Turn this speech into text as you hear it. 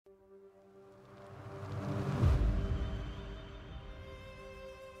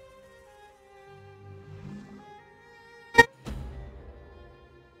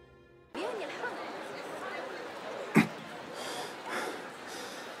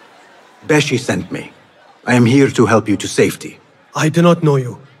Beshi sent me. I am here to help you to safety. I do not know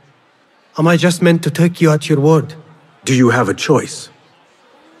you. Am I just meant to take you at your word? Do you have a choice?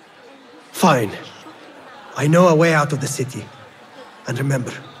 Fine. I know a way out of the city. And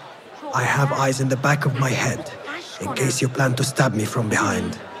remember, I have eyes in the back of my head, in case you plan to stab me from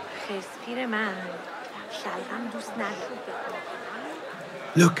behind.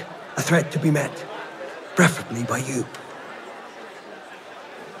 Look, a threat to be met. Preferably by you.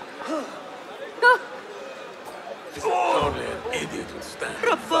 Only an idiot would stand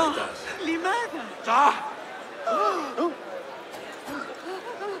and fight us.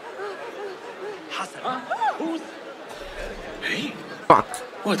 Hey? Fuck.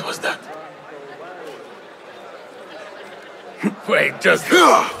 What was that? Wait, just...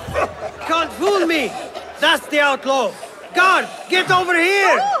 Can't fool me! That's the outlaw! Guard, get over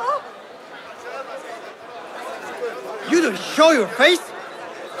here! You don't show your face!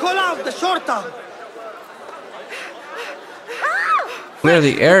 Call out the shorta! Clear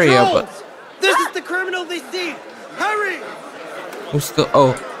the area, but This is the criminal they see! Hurry! who's still?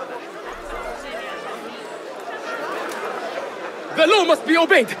 Oh, The law must be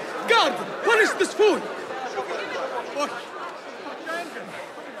obeyed! Guard, punish this fool!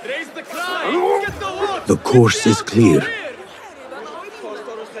 Raise the cry! Get the watch! The course is clear.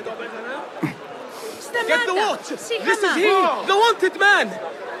 Get the watch! This is he! The wanted man!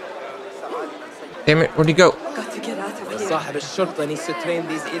 damn it! Where'd he go? Got to get out of here. صاحب الشرطة needs to train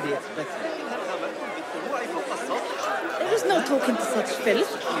these idiots better. There is no talking to such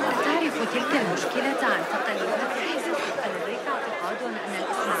filth. تعرف تلك المشكلة عن تقلبات الحزب لديك اعتقاد أن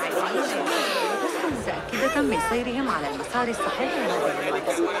الإسماعيليين لست متأكدة من سيرهم على المسار الصحيح لهذه المرة.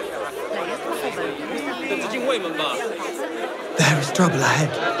 لا يسمح بالمسافة. There is trouble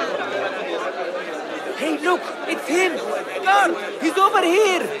ahead. Hey, look! It's him! Guard! He's over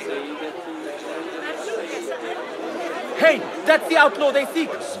here! Hey, that's the outlaw they seek!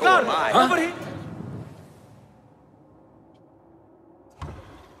 Guard! Over here!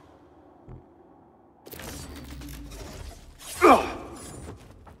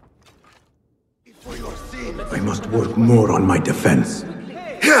 I must work more on my defense.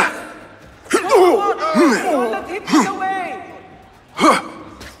 Let him get away!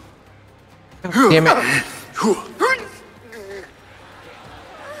 Damn it!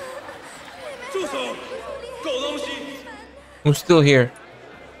 Who's still here?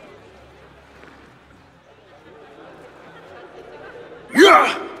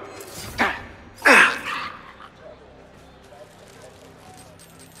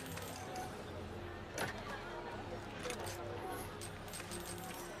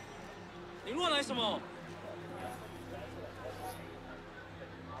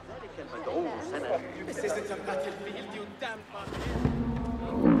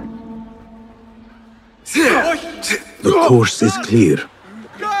 The course is clear.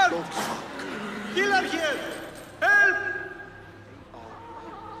 Guard! Killer here! Help!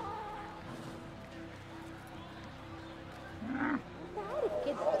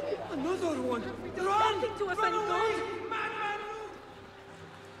 Another one! Run! Run away!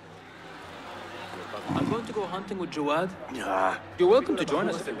 I'm going to go hunting with Jawad. You're welcome to join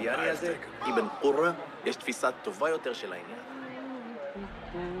us.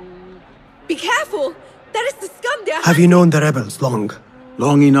 Be careful! That is the scum there! Have you known the rebels long?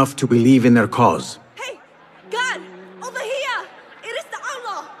 Long enough to believe in their cause. Hey! Guard! Over here! It is the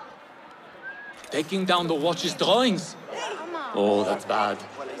outlaw! Taking down the watch's drawings? Oh, that's bad.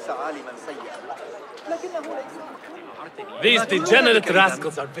 These degenerate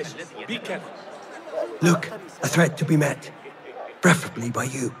rascals are vicious. Be careful. Look, a threat to be met. Preferably by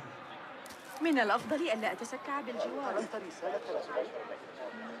you. من الأفضل ألا أتسكع بالجوار.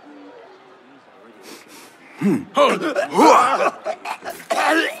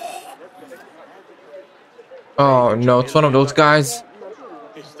 Oh no! It's one of those guys.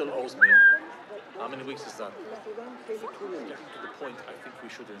 He still owes me. How many weeks is that? Getting to the point, I think we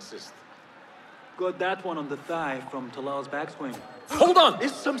should insist. Got that one on the thigh from Talal's backswing. Hold on!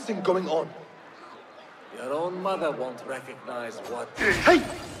 Is something going on? Your own mother won't recognize what... Hey!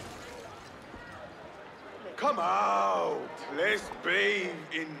 Come out! Let's bathe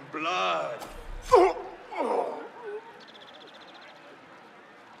in blood.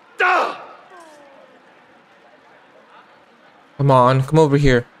 Come on, come over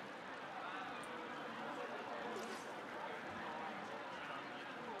here.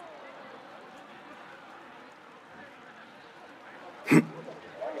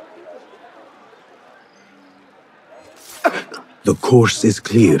 The course is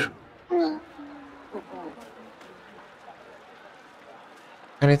clear.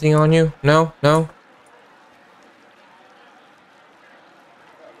 Anything on you? No? No?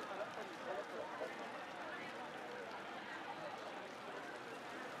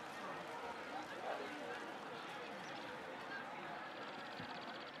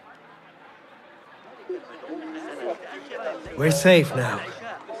 We're safe now.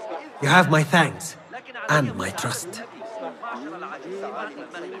 You have my thanks and my trust.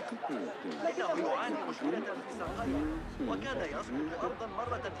 وكان يسقط أرضا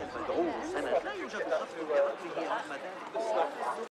مرة في 40 سنة لا يوجد خطر بعقله مهما